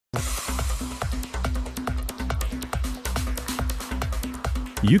You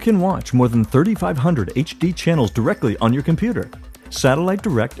can watch more than 3,500 HD channels directly on your computer. Satellite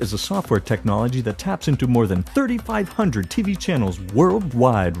Direct is a software technology that taps into more than 3,500 TV channels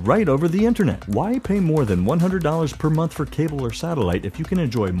worldwide right over the internet. Why pay more than $100 per month for cable or satellite if you can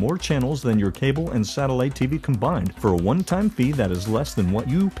enjoy more channels than your cable and satellite TV combined for a one-time fee that is less than what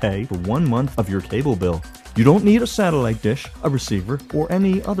you pay for 1 month of your cable bill? You don't need a satellite dish, a receiver, or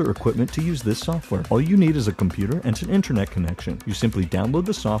any other equipment to use this software. All you need is a computer and an internet connection. You simply download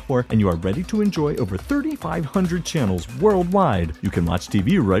the software and you are ready to enjoy over 3,500 channels worldwide. You can watch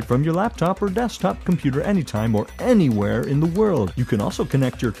TV right from your laptop or desktop computer anytime or anywhere in the world. You can also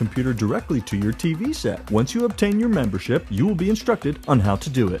connect your computer directly to your TV set. Once you obtain your membership, you will be instructed on how to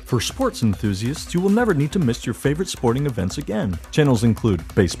do it. For sports enthusiasts, you will never need to miss your favorite sporting events again. Channels include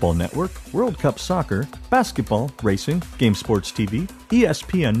Baseball Network, World Cup Soccer, basketball, racing, Game Sports TV,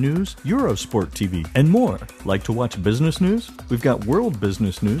 ESPN News, Eurosport TV, and more. Like to watch business news? We've got world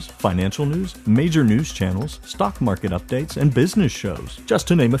business news, financial news, major news channels, stock market updates, and business shows, just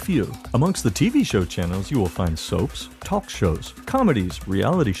to name a few. Amongst the TV show channels, you will find soaps, talk shows, comedies,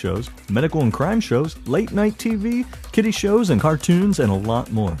 reality shows, medical and crime shows, late night TV, kiddie shows and cartoons, and a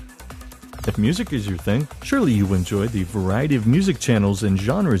lot more. If music is your thing, surely you enjoy the variety of music channels and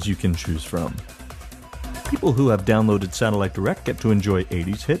genres you can choose from. People who have downloaded Satellite Direct get to enjoy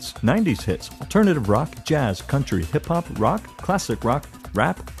 80s hits, 90s hits, alternative rock, jazz, country, hip-hop, rock, classic rock,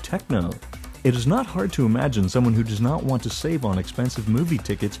 rap, techno. It is not hard to imagine someone who does not want to save on expensive movie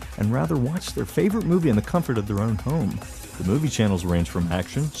tickets and rather watch their favorite movie in the comfort of their own home. The movie channels range from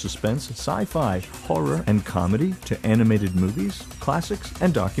action, suspense, sci-fi, horror, and comedy to animated movies, classics,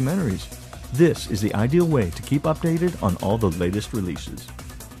 and documentaries. This is the ideal way to keep updated on all the latest releases.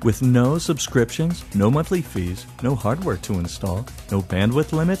 With no subscriptions, no monthly fees, no hardware to install, no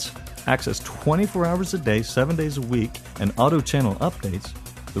bandwidth limits, access 24 hours a day, 7 days a week, and auto-channel updates,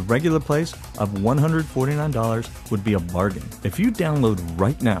 the regular price of $149 would be a bargain. If you download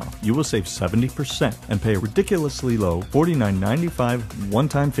right now, you will save 70% and pay a ridiculously low $49.95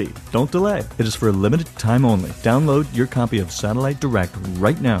 one-time fee. Don't delay. It is for a limited time only. Download your copy of Satellite Direct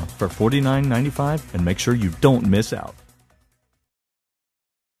right now for $49.95 and make sure you don't miss out.